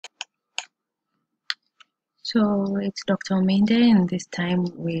So it's Dr. Mende, and this time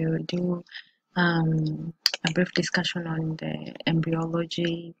we'll do a brief discussion on the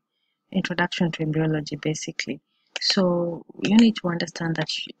embryology, introduction to embryology, basically. So you need to understand that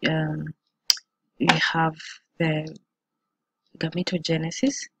we have the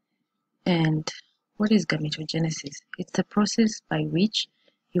gametogenesis. And what is gametogenesis? It's the process by which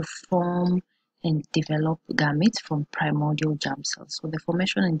you form and develop gametes from primordial germ cells. So the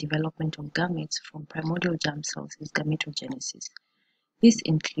formation and development of gametes from primordial germ cells is gametogenesis. This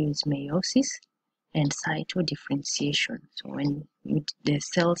includes meiosis and cytodifferentiation. So when the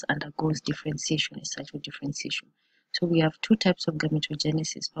cells undergoes differentiation is cytodifferentiation. So we have two types of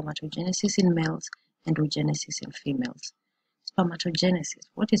gametogenesis: spermatogenesis in males and oogenesis in females. Spermatogenesis.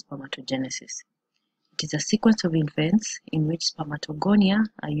 What is spermatogenesis? It is a sequence of events in which spermatogonia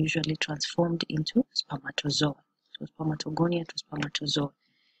are usually transformed into spermatozoa. So spermatogonia to spermatozoa.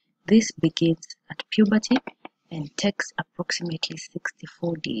 This begins at puberty and takes approximately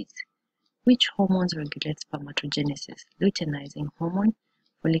 64 days. Which hormones regulate spermatogenesis? Luteinizing hormone,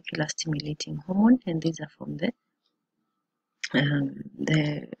 follicular stimulating hormone, and these are from the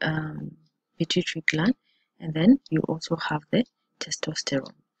pituitary gland. And then you also have the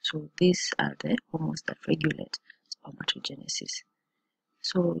testosterone. So these are the hormones that regulate spermatogenesis.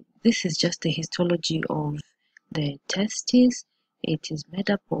 So this is just the histology of the testes. It is made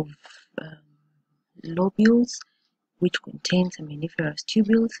up of lobules, which contain seminiferous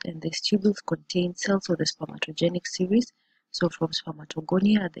tubules, and these tubules contain cells of the spermatogenic series. So from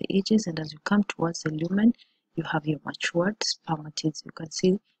spermatogonia at the edges, and as you come towards the lumen, you have your matured spermatids. You can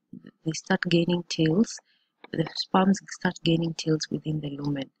see they start gaining tails. The sperms start gaining tails within the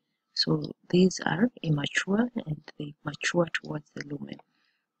lumen. So these are immature and they mature towards the lumen.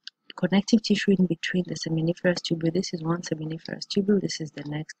 Connective tissue in between the seminiferous tubule. This is one seminiferous tubule. This is the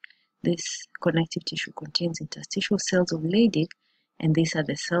next. This connective tissue contains interstitial cells of Leydig, and these are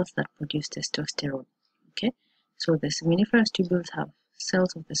the cells that produce testosterone. Okay, so the seminiferous tubules have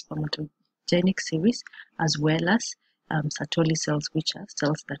cells of the spermatogenic series, as well as Sertoli cells, which are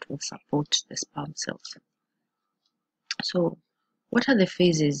cells that will support the sperm cells. So what are the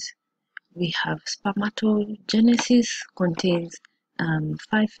phases? We have spermatogenesis contains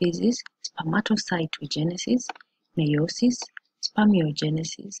 5 phases: spermatocytogenesis, meiosis,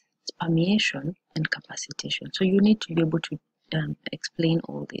 spermiogenesis, spermiation, and capacitation. So you need to be able to explain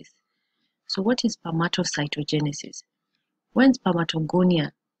all this. So what is spermatocytogenesis? When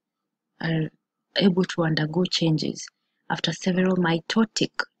spermatogonia are able to undergo changes after several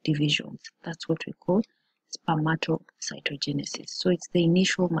mitotic divisions, that's what we call spermatocytogenesis. So it's the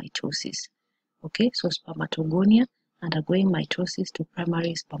initial mitosis. Okay, so spermatogonia undergoing mitosis to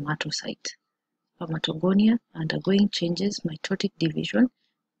primary spermatocyte. Spermatogonia undergoing changes, mitotic division,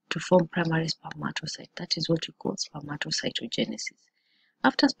 to form primary spermatocyte. That is what we call spermatocytogenesis.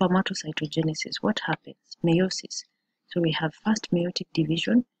 After spermatocytogenesis, what happens? Meiosis. So we have first meiotic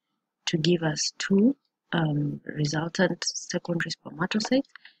division to give us 2 resultant secondary spermatocytes,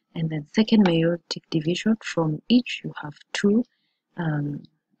 and then second meiotic division. From each you have 2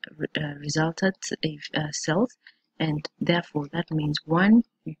 resultant cells, and therefore that means one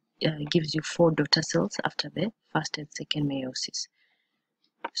gives you 4 daughter cells after the first and second meiosis.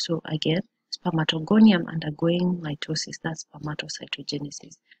 So again, spermatogonium undergoing mitosis, that's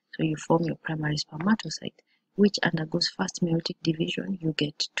spermatocytogenesis. So you form your primary spermatocyte, which undergoes first meiotic division. You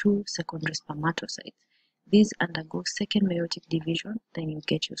get 2 secondary spermatocytes. These undergo second meiotic division, then you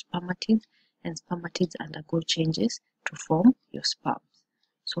get your spermatids, and spermatids undergo changes to form your sperms.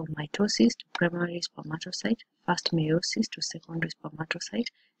 So mitosis to primary spermatocyte, first meiosis to secondary spermatocyte,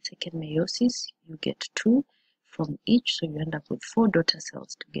 second meiosis, you get 2 from each, so you end up with 4 daughter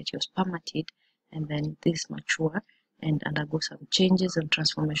cells to get your spermatid, and then these mature and undergo some changes and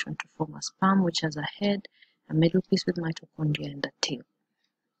transformation to form a sperm, which has a head, a middle piece with mitochondria, and a tail.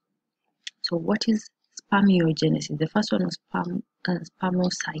 So what is spermiogenesis? The first one was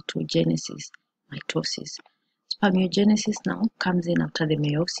spermocytogenesis, mitosis. Spermiogenesis now comes in after the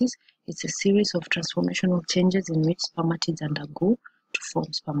meiosis. It's a series of transformational changes in which spermatids undergo to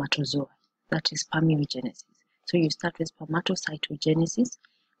form spermatozoa. That is spermiogenesis. So you start with spermatocytogenesis,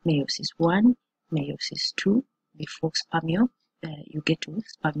 meiosis 1, meiosis 2, before you get to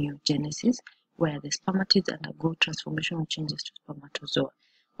spermiogenesis, where the spermatids undergo transformational changes to spermatozoa.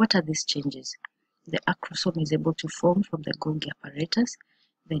 What are these changes? The acrosome is able to form from the Golgi apparatus,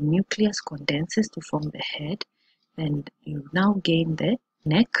 the nucleus condenses to form the head, and you now gain the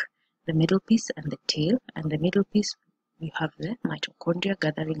neck, the middle piece, and the tail. And the middle piece, you have the mitochondria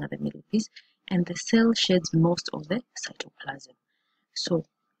gathering at the middle piece, and the cell sheds most of the cytoplasm. So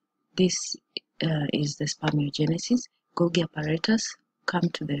this is the spermiogenesis. Golgi apparatus come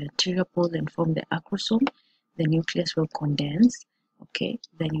to the anterior pole and form the acrosome. The nucleus will condense. Okay,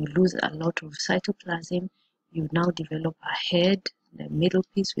 then you lose a lot of cytoplasm. You now develop a head, the middle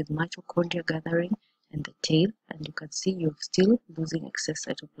piece with mitochondria gathering, and the tail. And you can see you're still losing excess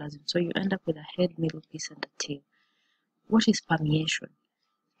cytoplasm. So you end up with a head, middle piece, and a tail. What is spermiation?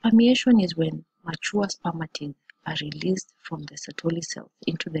 Spermiation is when mature spermatids are released from the Sertoli cells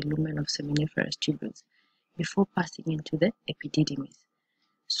into the lumen of seminiferous tubules before passing into the epididymis.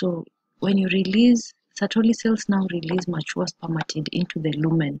 So when you release, Sertoli cells now release mature spermatid into the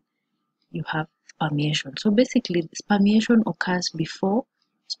lumen, you have spermiation. So basically, spermiation occurs before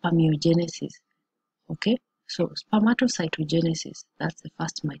spermiogenesis. Okay, so spermatocytogenesis, that's the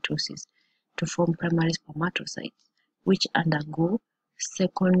first mitosis to form primary spermatocytes, which undergo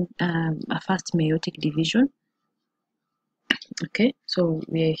first meiotic division. Okay, so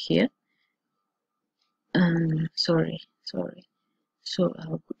we are here. Sorry. So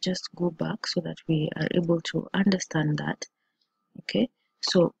I'll just go back so that we are able to understand that. Okay,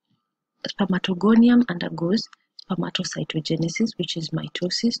 so spermatogonium undergoes spermatocytogenesis, which is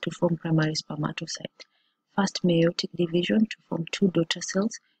mitosis to form primary spermatocyte. First meiotic division to form 2 daughter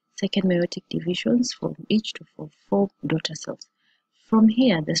cells. Second meiotic divisions from each to form 4 daughter cells. From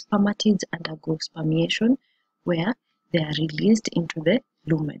here, the spermatids undergo spermiation, where they are released into the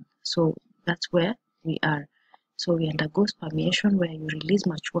lumen. So that's where we are. So we undergo spermiation, where you release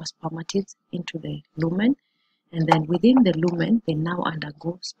mature spermatids into the lumen, and then within the lumen, they now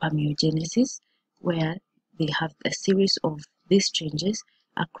undergo spermiogenesis, where they have a series of these changes.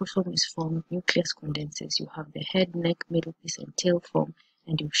 Acrosome is formed, nucleus condenses, you have the head, neck, middle piece, and tail form,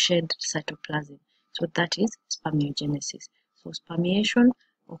 and you shed cytoplasm. So that is spermiogenesis. So spermiation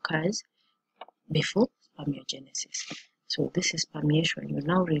occurs before spermiogenesis. So this is spermiation. You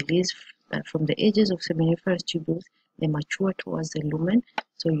now release from the edges of seminiferous tubules, they mature towards the lumen.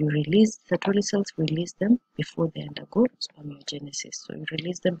 So you release, Sertoli cells release them before they undergo spermiogenesis. So you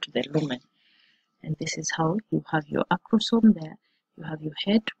release them to the lumen. And this is how you have your acrosome there. You have your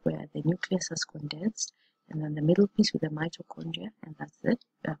head where the nucleus has condensed, and then the middle piece with the mitochondria, and that's the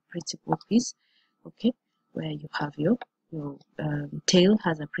principal piece, okay, where you have your tail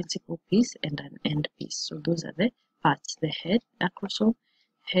has a principal piece and an end piece. So those are the parts: the head, acrosome,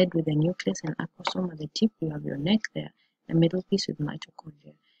 head with the nucleus and acrosome at the tip. You have your neck there, the middle piece with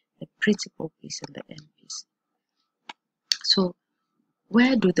mitochondria, the principal piece and the end piece. So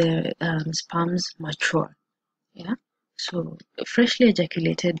where do the sperms mature? Yeah, so freshly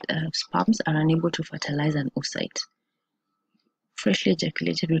ejaculated sperms are unable to fertilize an oocyte. Freshly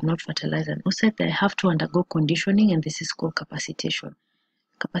ejaculated will not fertilize an oocyte. They have to undergo conditioning, and this is called capacitation.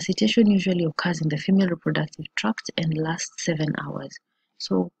 Capacitation usually occurs in the female reproductive tract and lasts 7 hours.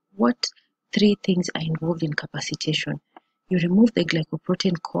 So what 3 things are involved in capacitation? You remove the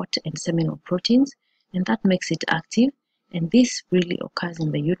glycoprotein coat and seminal proteins, and that makes it active, and this really occurs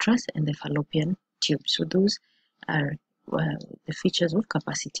in the uterus and the fallopian tube. So those are the features of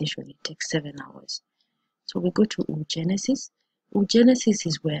capacitation. It takes 7 hours. So we go to oogenesis. Oogenesis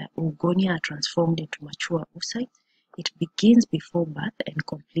is where oogonia are transformed into mature oocytes. It begins before birth and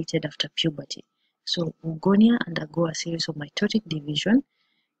completed after puberty. So oogonia undergo a series of mitotic division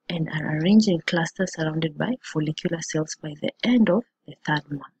and are arranged in clusters surrounded by follicular cells by the end of the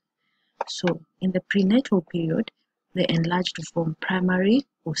 3rd month. So in the prenatal period, they enlarge to form primary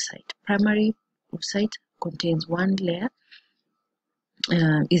oocyte. Primary oocyte contains one layer,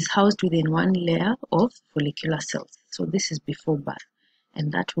 is housed within one layer of follicular cells. So this is before birth,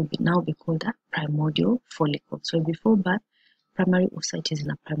 and that will now be called a primordial follicle. So before birth, primary oocyte is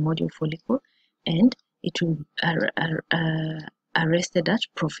in a primordial follicle, and it will be arrested at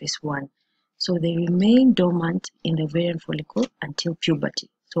prophase 1. So they remain dormant in the ovarian follicle until puberty.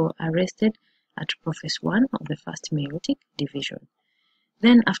 So arrested at prophase 1 of the first meiotic division.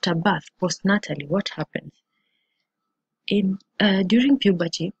 Then after birth, postnatally, what happens? During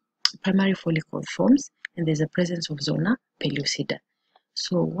puberty, primary follicle forms, and there's a presence of zona pellucida.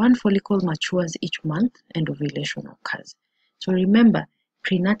 So one follicle matures each month and ovulation occurs. So remember,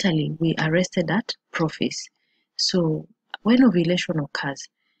 prenatally, we arrested at prophase. So when ovulation occurs,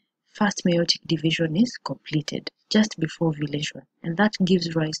 first meiotic division is completed just before ovulation, and that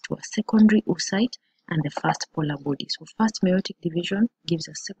gives rise to a secondary oocyte and the first polar body. So first meiotic division gives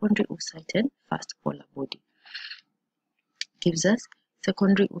us secondary oocyte and first polar body. Gives us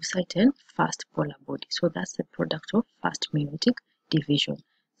secondary oocyte and first polar body. So that's the product of first meiotic division.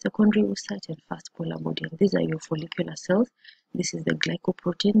 Secondary oocyte and first polar body. And these are your follicular cells. This is the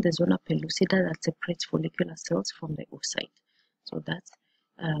glycoprotein, the zona pellucida that separates follicular cells from the oocyte. So that's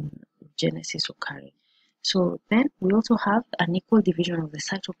spermatogenesis occurring. So then we also have an equal division of the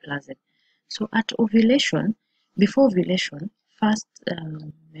cytoplasm. So at ovulation, before ovulation, first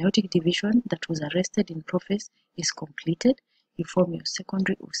meiotic division that was arrested in prophase is completed. You form your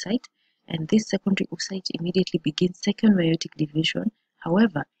secondary oocyte, and this secondary oocyte immediately begins second meiotic division.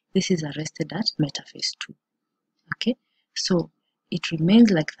 However, this is arrested at metaphase 2. Okay, so it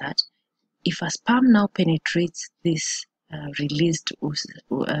remains like that. If a sperm now penetrates this released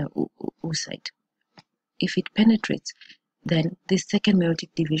oocyte, if it penetrates, then this second meiotic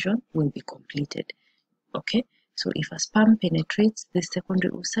division will be completed. Okay, so if a sperm penetrates this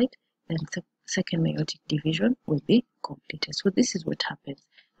secondary oocyte, then second meiotic division will be completed. So this is what happens.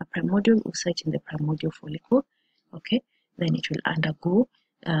 A primordial oocyte in the primordial follicle, okay, then it will undergo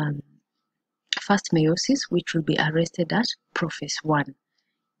first meiosis, which will be arrested at prophase 1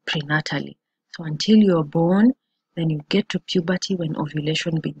 prenatally. So until you're born, then you get to puberty when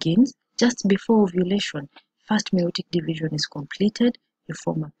ovulation begins. Just before ovulation, first meiotic division is completed. You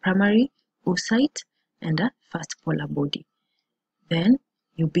form a primary oocyte and a first polar body. Then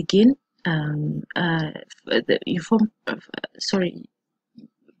you begin,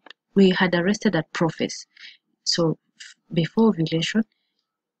 we had arrested at prophase. So before ovulation,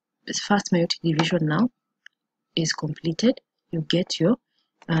 first meiotic division now is completed. You get your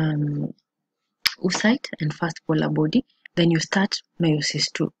oocyte and first polar body. Then you start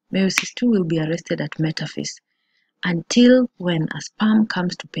meiosis 2. Meiosis 2 will be arrested at metaphase until when a sperm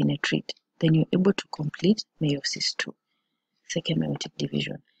comes to penetrate. Then you're able to complete meiosis 2, second meiotic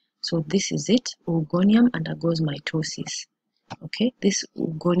division. So this is it. Oogonium undergoes mitosis. Okay, this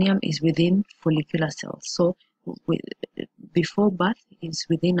oogonium is within follicular cells. So before birth is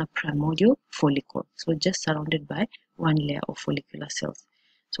within a primordial follicle. So just surrounded by one layer of follicular cells.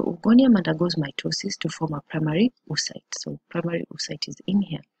 So oogonium undergoes mitosis to form a primary oocyte. So primary oocyte is in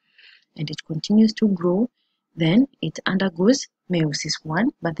here, and it continues to grow. Then it undergoes meiosis 1,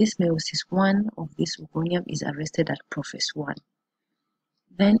 but this meiosis 1 of this oogonium is arrested at prophase 1.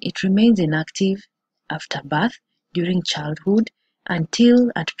 Then it remains inactive after birth, during childhood,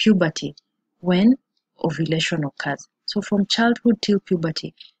 until at puberty, when ovulation occurs. So from childhood till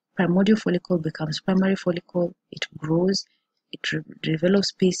puberty, primordial follicle becomes primary follicle, it grows, it develops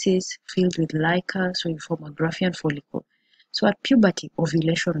species filled with lichar, so you form a Graafian follicle. So at puberty,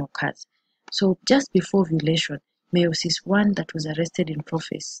 ovulation occurs. So just before ovulation, meiosis 1 that was arrested in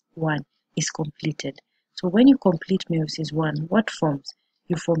prophase 1 is completed. So when you complete meiosis 1, what forms?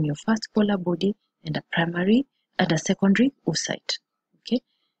 You form your first polar body and a primary and a secondary oocyte. Okay,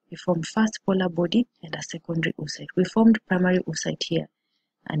 you form first polar body and a secondary oocyte. We formed primary oocyte here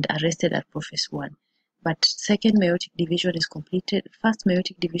and arrested at prophase 1. But second meiotic division is completed, first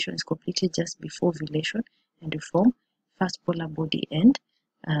meiotic division is completed just before ovulation, and you form first polar body and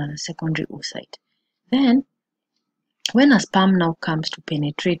secondary oocyte. Then, when a sperm now comes to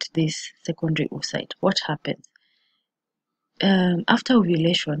penetrate this secondary oocyte, what happens? After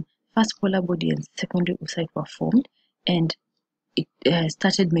ovulation, first polar body and secondary oocyte were formed, and it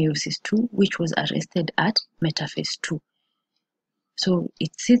started meiosis 2, which was arrested at metaphase 2. So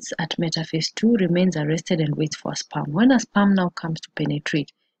it sits at metaphase 2, remains arrested, and waits for a sperm. When a sperm now comes to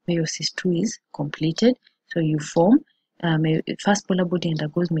penetrate, meiosis 2 is completed. So you form first polar body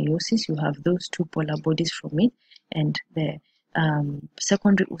undergoes meiosis. You have those two polar bodies from it, and the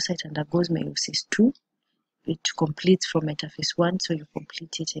secondary oocyte undergoes meiosis 2. It completes from metaphase 1, so you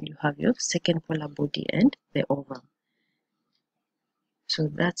complete it and you have your second polar body and the ovum. So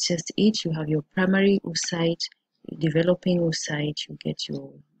that's just it. You have your primary oocyte, developing oocyte, you get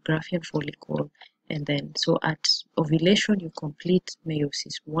your Graafian follicle, and then so at ovulation you complete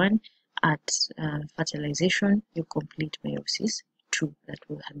meiosis 1. At fertilization you complete meiosis 2 that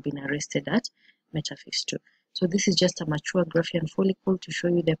will have been arrested at metaphase 2. So this is just a mature Graafian follicle to show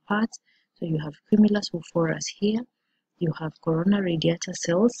you the parts. So you have cumulus ophorus here, you have corona radiata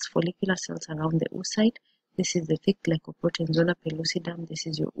cells, follicular cells around the oocyte. This is the thick glycoprotein zona pellucidum. This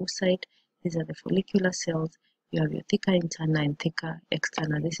is your oocyte. These are the follicular cells. You have your thicker interna and thicker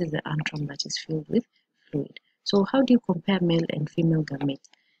externa. This is the antrum that is filled with fluid. So how do you compare male and female gametes?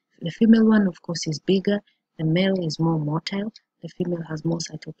 The female one, of course, is bigger. The male is more motile. The female has more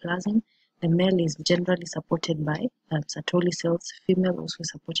cytoplasm. The male is generally supported by Sertoli cells. Female also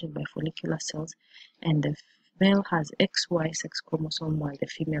supported by follicular cells. And the male has XY sex chromosome while the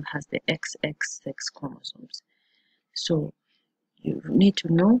female has the XX sex chromosomes. So you need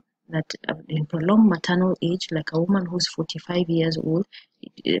to know that in prolonged maternal age, like a woman who's 45 years old,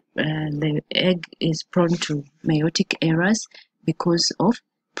 the egg is prone to meiotic errors because of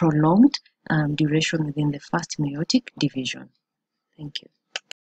prolonged duration within the first meiotic division. Thank you.